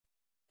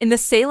In the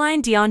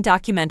Celine Dion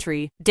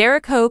documentary,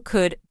 Hough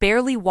could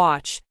barely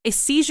watch a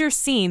seizure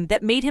scene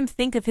that made him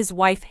think of his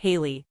wife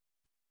Hayley.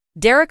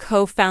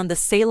 Hough found the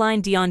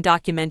Celine Dion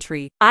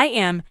documentary, I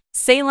Am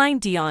Celine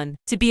Dion,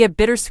 to be a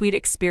bittersweet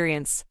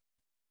experience.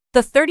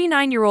 The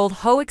 39-year-old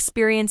Hough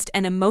experienced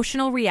an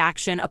emotional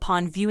reaction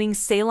upon viewing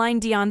Celine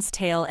Dion's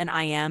tale in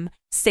I Am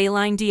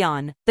Celine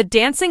Dion, the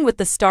Dancing with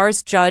the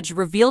Stars judge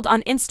revealed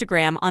on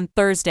Instagram on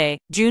Thursday,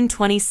 June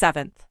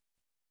 27th.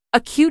 A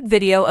cute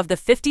video of the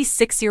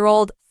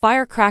 56-year-old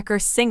firecracker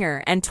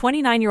singer and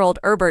 29-year-old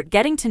Erbert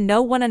getting to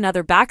know one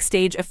another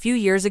backstage a few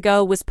years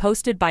ago was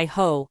posted by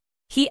Hough.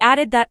 He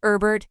added that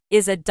Erbert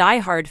is a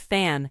diehard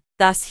fan,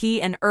 thus he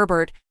and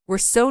Erbert were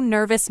so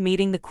nervous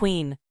meeting the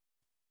Queen.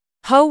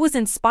 Hough was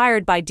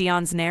inspired by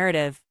Dion's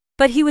narrative,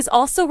 but he was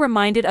also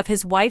reminded of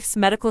his wife's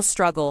medical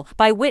struggle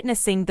by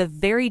witnessing the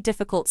very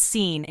difficult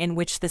scene in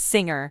which the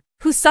singer,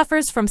 who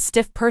suffers from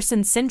stiff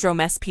person syndrome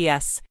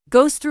 (SPS),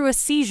 goes through a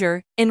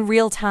seizure in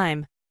real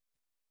time.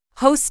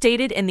 Hough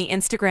stated in the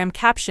Instagram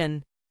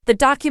caption, "The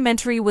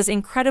documentary was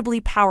incredibly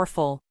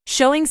powerful,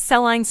 showing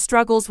Celine's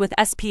struggles with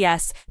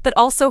SPS but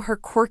also her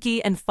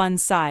quirky and fun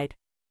side.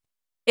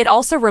 It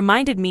also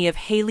reminded me of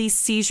Hayley's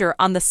seizure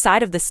on the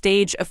side of the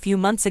stage a few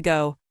months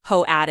ago,"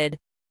 Hough added.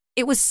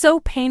 "It was so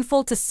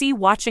painful to see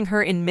watching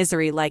her in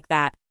misery like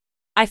that.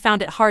 I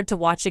found it hard to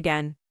watch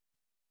again."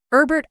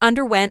 Erbert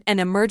underwent an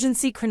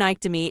emergency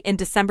craniectomy in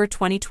December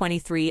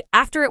 2023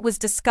 after it was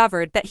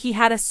discovered that he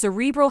had a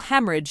cerebral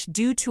hemorrhage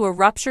due to a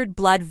ruptured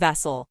blood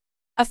vessel.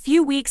 A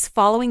few weeks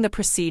following the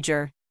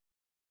procedure,